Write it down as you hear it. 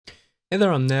Hey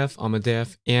there, I'm Nev, I'm a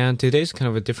dev, and today's kind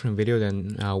of a different video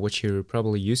than what you're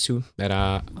probably used to that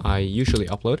I usually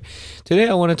upload. Today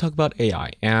I want to talk about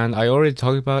AI, and I already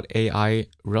talked about AI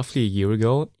roughly a year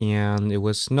ago, and it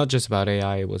was not just about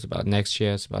AI, it was about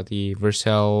Next.js, about the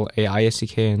Vercel AI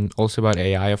SDK, and also about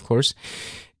AI, of course.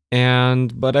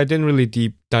 But I didn't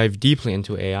really dive deeply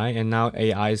into AI, and now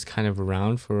AI is kind of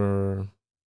around for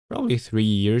probably 3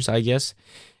 years, I guess.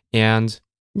 And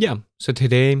yeah, so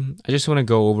today I just want to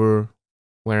go over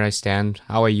where I stand,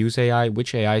 how I use AI,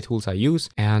 which AI tools I use,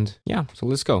 and yeah, so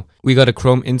let's go. We got a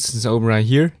Chrome instance open right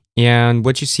here, and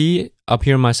what you see up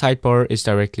here in my sidebar is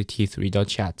directly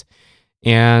t3.chat.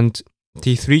 And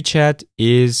t3chat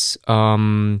is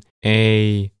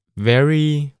a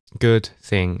very good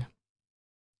thing.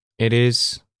 It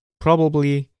is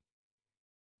probably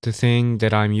the thing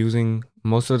that I'm using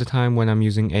most of the time when I'm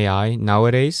using AI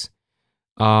nowadays,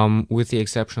 with the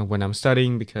exception of when I'm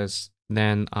studying, because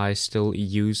then I still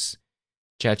use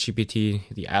ChatGPT,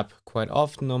 the app, quite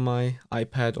often on my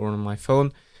iPad or on my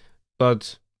phone.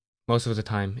 But most of the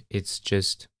time, it's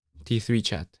just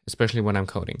T3Chat, especially when I'm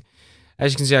coding.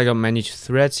 As you can see, I got many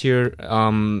threads here,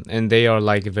 and they are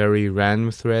like very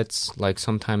random threads. Like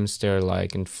sometimes they're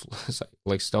like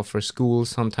like stuff for school.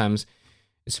 Sometimes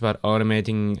it's about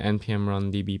automating npm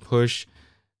run db push.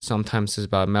 Sometimes it's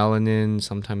about melanin.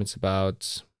 Sometimes it's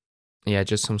about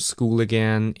just some school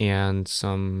again and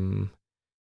some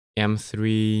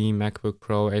M3 MacBook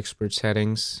Pro expert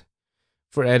settings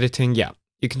for editing. Yeah,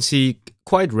 you can see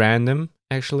quite random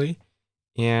actually,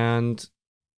 and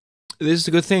this is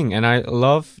a good thing. And I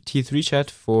love T3Chat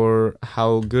for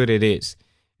how good it is.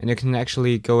 And you can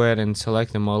actually go ahead and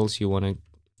select the models you want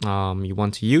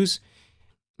to use.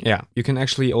 Yeah, you can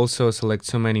actually also select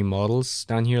so many models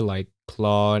down here, like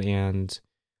Claude and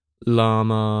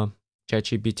Llama,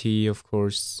 ChatGPT, of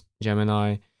course,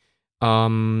 Gemini.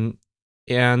 And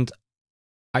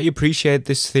I appreciate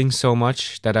this thing so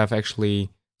much that I've actually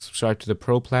subscribed to the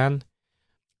Pro plan.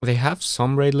 They have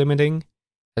some rate limiting.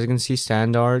 As you can see,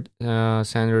 standard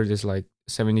is like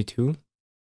 72,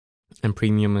 and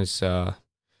premium is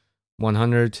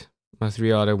 100,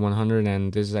 3 out of 100,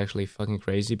 and this is actually fucking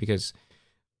crazy because,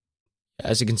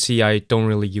 as you can see, I don't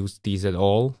really use these at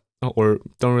all, or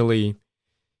don't really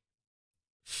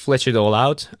fletch it all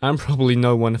out. I'm probably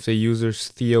not one of the users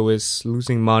Theo is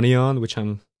losing money on, which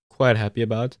I'm quite happy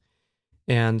about.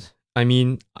 And I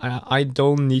mean, I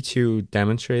don't need to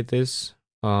demonstrate this.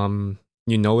 You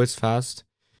know it's fast.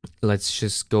 Let's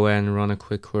just go ahead and run a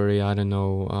quick query. I don't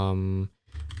know.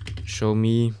 Show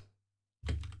me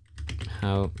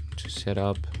how to set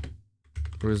up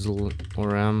Grizzle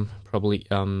ORM. Probably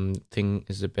thing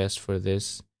is the best for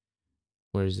this.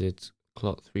 Where is it?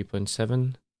 Claude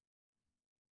 3.7.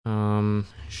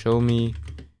 Show me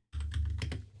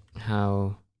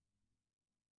how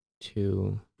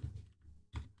to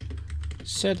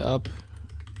set up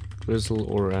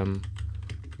Grizzle ORM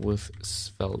with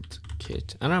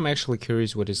SvelteKit. And I'm actually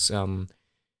curious what is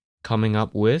coming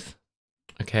up with.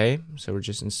 Okay, so we're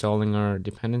just installing our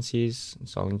dependencies,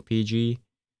 installing PG,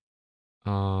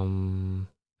 and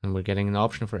we're getting an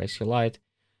option for SQLite.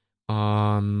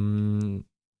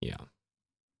 Yeah.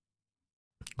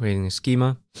 Creating a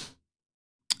schema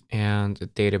and a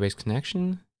database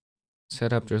connection.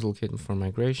 Set up DrizzleKit for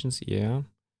migrations, yeah.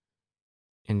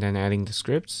 And then adding the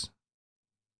scripts.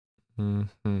 And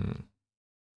then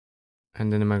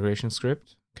the migration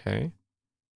script, okay.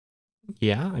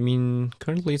 Yeah, I mean,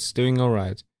 currently it's doing all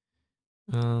right.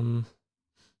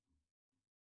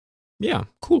 Yeah,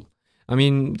 cool. I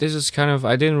mean, this is kind of,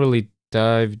 I didn't really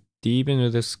dive deep into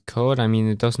this code. I mean,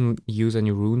 it doesn't use any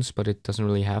runes, but it doesn't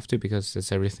really have to because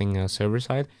it's everything server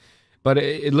side. But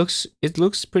it looks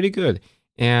pretty good.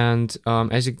 And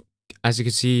as you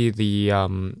can see,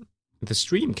 the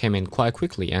stream came in quite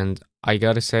quickly, and I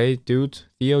gotta say, dude,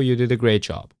 Theo, you did a great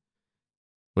job.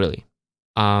 Really.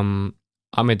 I'm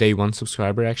a day one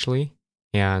subscriber actually,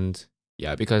 and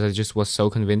yeah, because I just was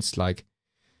so convinced, like,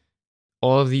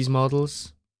 all of these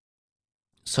models,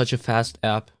 such a fast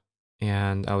app,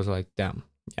 and I was like, damn,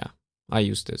 yeah, I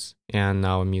use this, and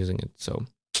now I'm using it, so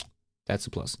that's a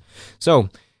plus. So,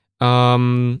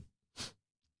 as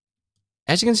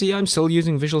you can see, I'm still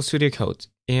using Visual Studio Code,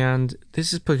 and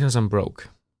this is because I'm broke.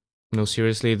 No,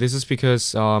 seriously, this is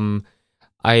because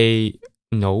I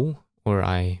know, or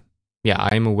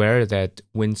I'm aware that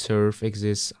Windsurf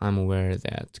exists. I'm aware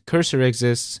that Cursor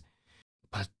exists,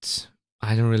 but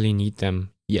I don't really need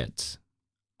them yet.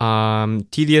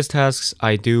 Tedious tasks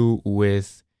I do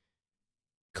with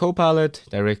Copilot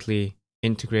directly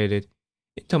integrated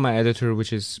into my editor,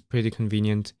 which is pretty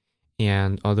convenient,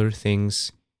 and other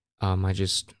things I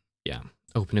just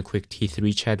open a quick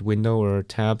T3 chat window or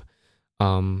tab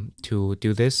to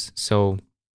do this. So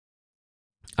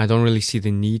I don't really see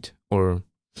the need, or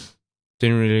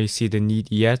didn't really see the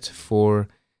need yet for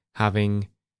having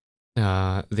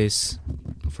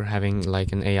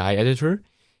like an AI editor.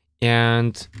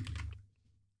 And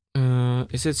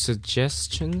is it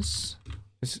suggestions?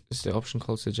 Is the option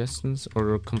called suggestions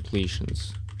or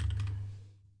completions?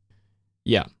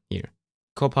 Yeah, here.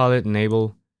 Copilot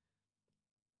enable.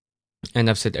 And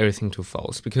I've set everything to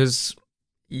false because,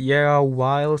 yeah,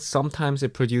 while sometimes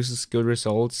it produces good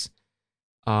results,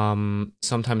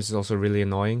 sometimes it's also really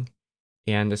annoying.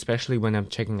 And especially when I'm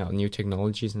checking out new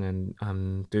technologies and then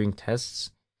I'm doing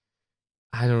tests,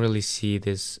 I don't really see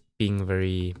this being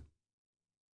very,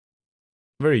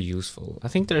 very useful. I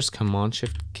think there's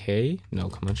Command-Shift-K. No,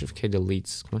 Command-Shift-K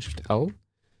deletes. Command-Shift-L?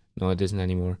 No, it isn't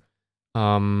anymore.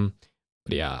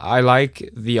 But yeah, I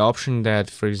like the option that,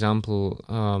 for example,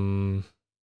 I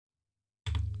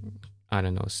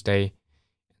don't know, stay,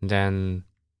 and then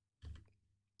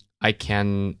I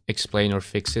can explain or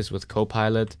fix this with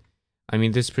Copilot. I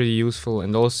mean, this is pretty useful.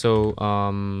 And also,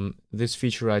 this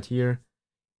feature right here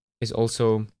is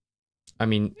also, I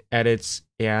mean, edits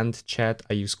and chat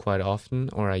I use quite often,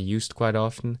 or I used quite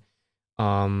often.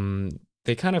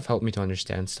 They kind of help me to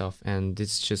understand stuff, and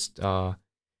it's just,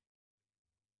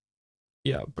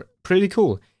 yeah, pretty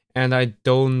cool. And I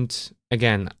don't,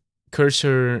 again,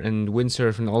 Cursor and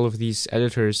Windsurf and all of these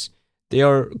editors, they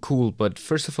are cool, but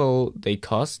first of all, they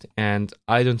cost, and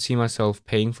I don't see myself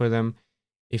paying for them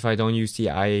if I don't use the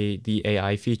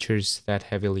AI features that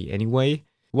heavily anyway.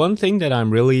 One thing that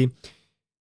I'm really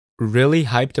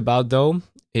hyped about, though,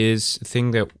 is the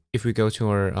thing that if we go to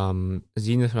our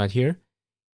Zenith right here,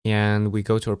 and we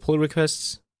go to our pull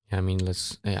requests, I mean,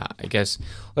 let's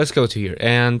go to here,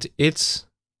 and it's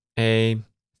a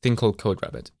thing called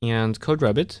CodeRabbit, and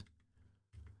CodeRabbit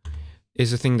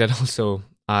is a thing that also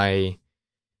I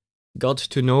got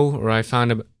to know, or I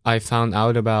found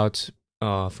out about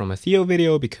from a Theo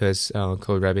video, because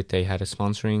CodeRabbit, they had a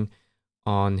sponsoring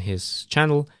on his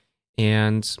channel.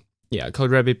 And yeah,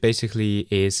 CodeRabbit basically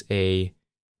is a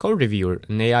code reviewer,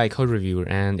 an AI code reviewer,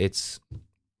 and it's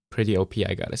pretty OP,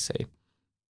 I gotta say.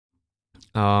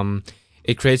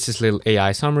 It creates this little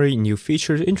AI summary, new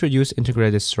features, introduce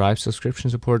integrated Stripe subscription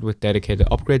support with dedicated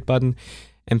upgrade button,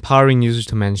 empowering users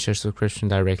to manage their subscription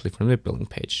directly from the billing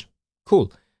page.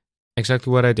 Cool.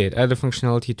 Exactly what I did. Add the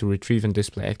functionality to retrieve and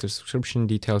display active subscription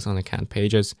details on account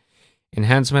pages.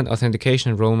 Enhancement,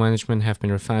 authentication, and role management have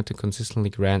been refined to consistently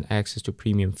grant access to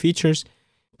premium features.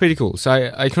 Pretty cool.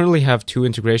 So I currently have 2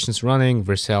 integrations running,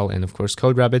 Vercel and of course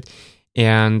CodeRabbit.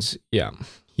 And yeah,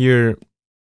 here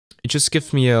it just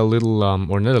gives me a little,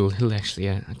 or not a little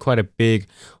actually, quite a big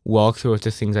walkthrough of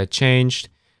the things I changed.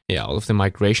 Yeah, all of the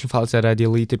migration files that I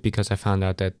deleted, because I found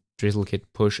out that DrizzleKit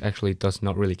push actually does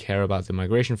not really care about the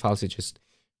migration files. It just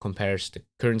compares the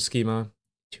current schema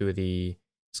to the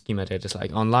schema that is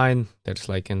like online, that's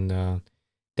like in the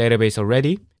database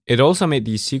already. It also made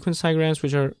these sequence diagrams,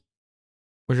 which are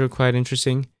quite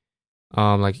interesting.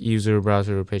 Like user,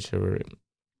 browser, page server.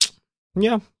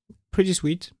 Yeah, pretty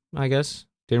sweet, I guess.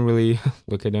 Didn't really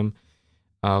look at them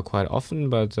quite often,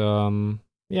 but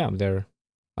yeah, they're,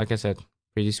 like I said,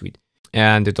 pretty sweet.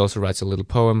 And it also writes a little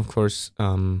poem, of course.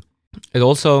 It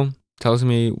also tells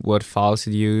me what files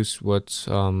it used, what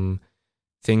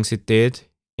things it did.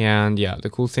 And yeah, the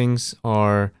cool things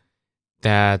are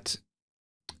that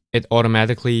it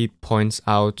automatically points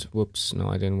out, whoops, no,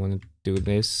 I didn't want to do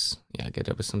this. Yeah,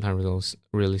 GitHub is sometimes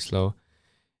really slow.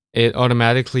 It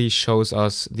automatically shows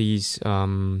us these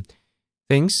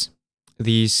things,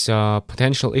 these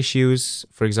potential issues.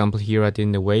 For example, here I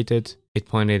didn't await it. It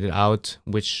pointed it out,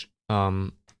 which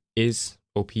is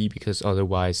OP, because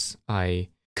otherwise I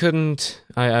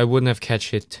wouldn't have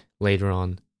catch it later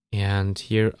on. And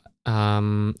here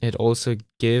it also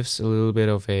gives a little bit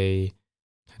of a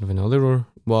kind of another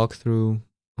walkthrough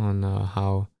on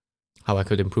how I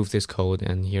could improve this code.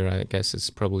 And here I guess it's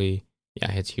probably,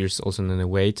 yeah, here's also an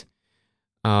await.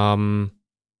 And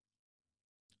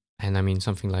I mean,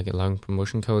 something like allowing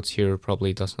promotion codes here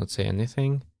probably does not say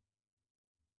anything.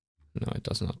 No, it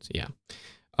does not. Yeah.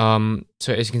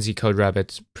 So as you can see,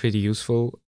 CodeRabbit's pretty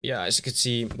useful. Yeah, as you can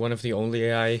see, one of the only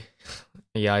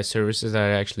AI services that I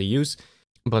actually use.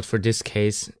 But for this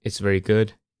case, it's very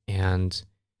good, and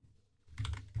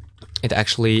it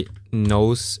actually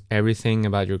knows everything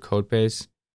about your code base.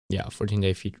 Yeah,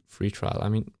 14-day free trial. I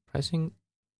mean, pricing.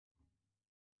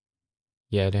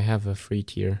 Yeah, they have a free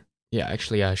tier. Yeah,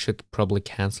 actually, I should probably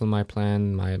cancel my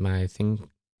plan, my thing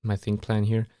plan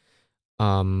here.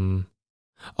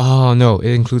 Oh no,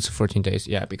 it includes 14 days.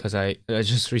 Yeah, because I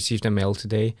just received a mail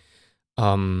today.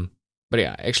 Um, but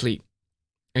yeah, actually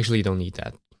you don't need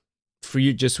that.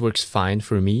 Free just works fine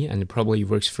for me, and it probably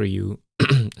works for you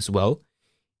as well.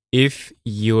 If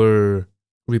your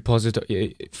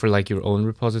repository for like your own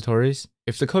repositories,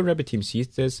 if the CodeRabbit team sees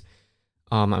this,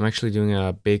 I'm actually doing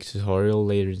a big tutorial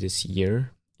later this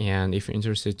year, and if you're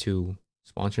interested to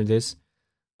sponsor this,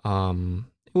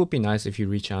 it would be nice if you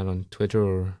reach out on Twitter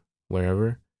or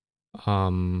wherever.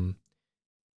 Um,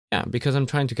 yeah, because I'm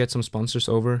trying to get some sponsors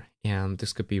over, and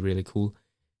this could be really cool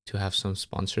to have some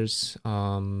sponsors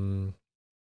on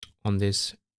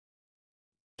this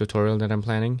tutorial that I'm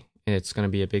planning. It's gonna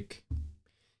be a big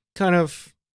kind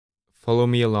of follow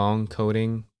me along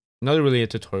coding. Not really a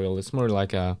tutorial. It's more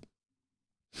like a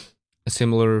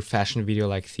similar fashion video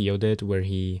like Theo did, where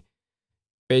he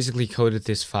basically coded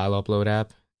this file upload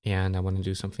app, and I want to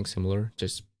do something similar,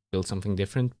 just build something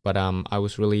different. But I'm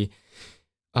really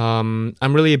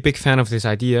a big fan of this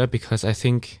idea because I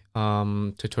think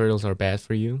tutorials are bad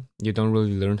for you. You don't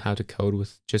really learn how to code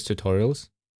with just tutorials.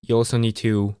 You also need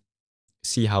to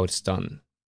see how it's done,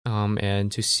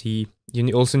 and to see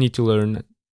you also need to learn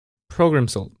problem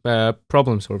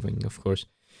solving, of course.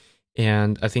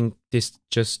 And I think this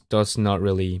just does not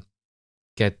really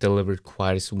get delivered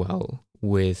quite as well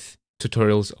with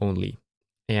tutorials only.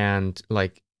 And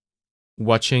like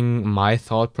watching my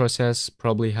thought process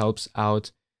probably helps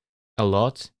out a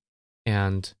lot.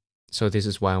 And so this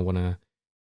is why I want to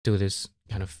do this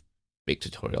kind of big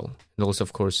tutorial. And also,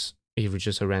 of course, if you're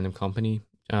just a random company,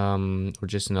 or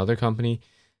just another company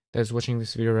that's watching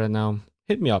this video right now,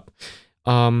 hit me up.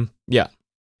 Yeah.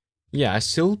 Yeah, I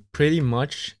still pretty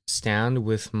much stand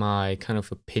with my kind of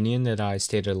opinion that I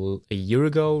stated a year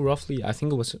ago, roughly. I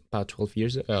think it was about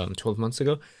 12 months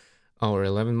ago, or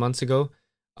 11 months ago.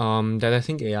 That I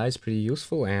think AI is pretty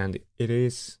useful, and it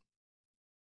is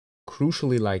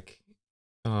crucially like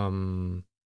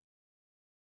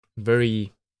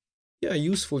very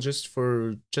useful just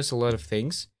for just a lot of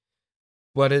things.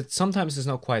 But it sometimes is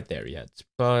not quite there yet.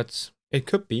 But it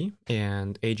could be,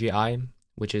 and AGI,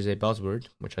 which is a buzzword,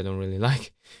 which I don't really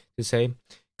like to say,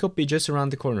 could be just around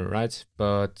the corner, right?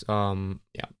 But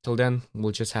yeah, till then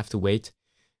we'll just have to wait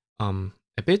a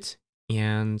bit.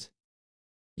 And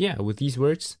yeah, with these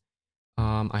words,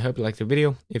 I hope you liked the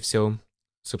video. If so,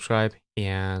 subscribe,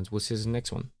 and we'll see you in the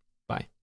next one.